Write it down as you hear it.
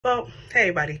Well, hey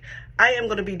everybody, I am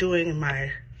going to be doing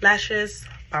my lashes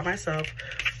by myself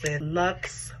with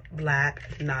Luxe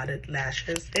Black Knotted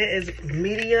Lashes. It is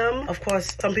medium. Of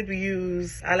course, some people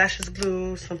use eyelashes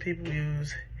glue, some people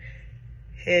use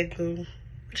hair glue,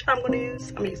 which I'm going to use.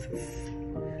 I'm going to use this.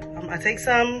 I take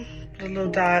some, put a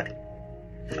little dot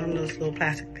on this little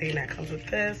plastic thing that comes with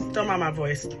this. Don't mind my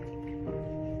voice.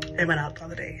 It went out the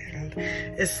other day and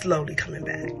it's slowly coming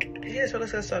back. Yeah, so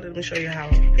let's get started. Let me show you how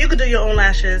you can do your own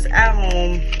lashes at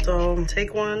home. So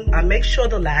take one. I make sure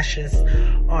the lashes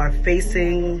are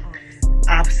facing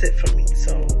opposite from me.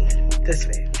 So this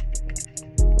way.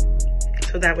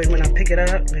 So that way when I pick it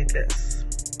up, like this.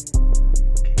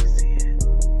 Can you see it?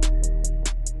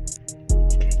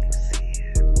 Can you see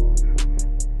it?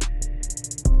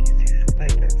 Can you see it?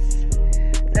 Like this.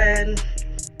 Then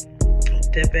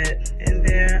dip it in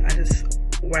there. I just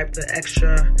wipe the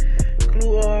extra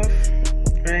glue off,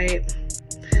 right?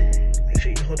 Make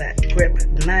sure you hold that grip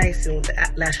nice. You don't want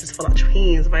the lashes fall out your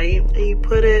hands, right? And you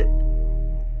put it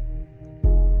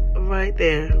right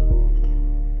there.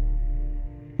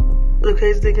 The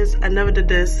crazy thing is I never did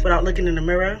this without looking in the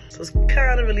mirror, so it's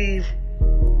kind of really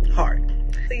hard.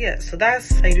 So yeah, so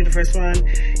that's how you do the first one.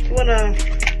 You want to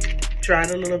dry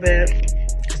it a little bit.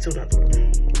 Let's do another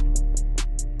one.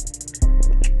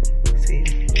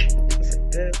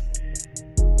 This.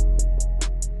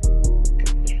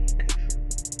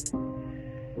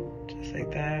 Just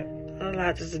like that. Not a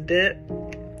lot, just a dip.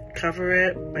 Cover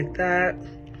it like that.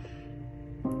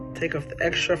 Take off the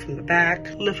extra from the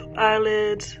back. Lift up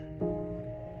eyelids.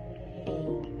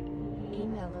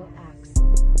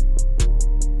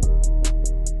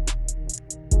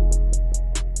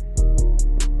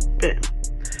 Bam.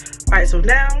 Alright, so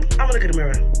now I'm gonna look at the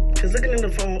mirror. Because looking in the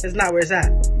phone is not where it's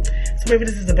at. So maybe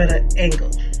this is a better angle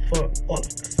for all of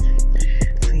us.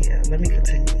 So yeah, let me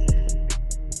continue.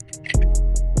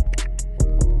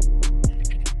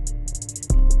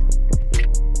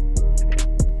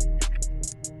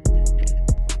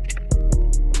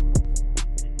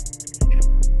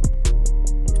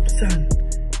 Son,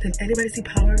 did anybody see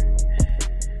Power?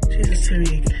 Jesus,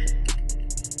 Tony.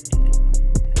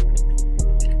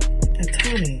 And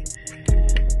Tony,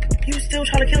 you still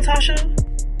trying to kill Tasha?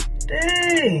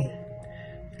 Dang.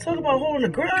 Talk about holding a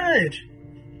grudge.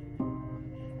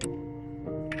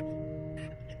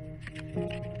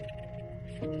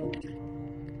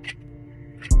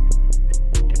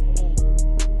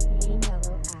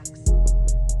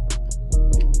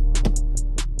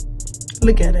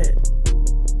 Look at it.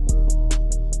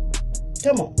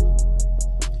 Come on.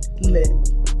 Lit.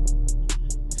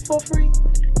 For free.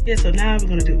 Yeah, so now we're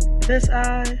gonna do this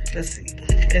eye. Let's see.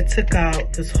 It took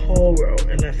out this whole row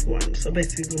and left one. So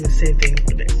basically doing the same thing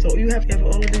for this. So you have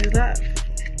all of these left.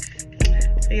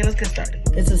 So yeah, let's get started.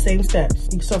 It's the same steps.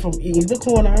 You start from either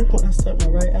corner. When I start my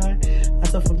right eye, I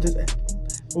start from this end.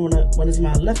 When it's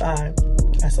my left eye,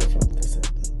 I start from this end.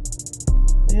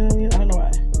 You know what I mean? I don't know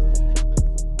why.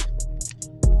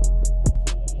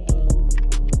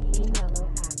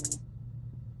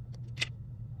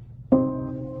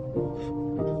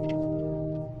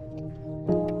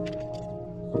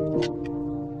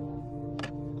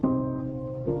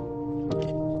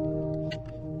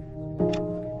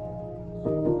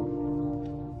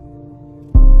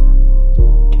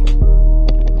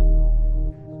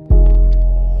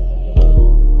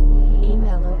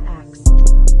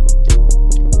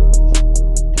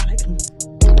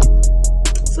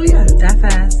 That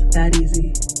fast, that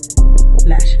easy.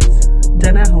 Lashes.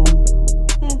 Done at home.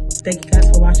 Thank you guys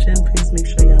for watching. Please make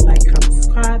sure y'all like, comment,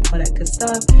 subscribe, all that good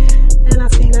stuff. And I'll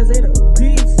see you guys later.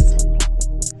 Peace.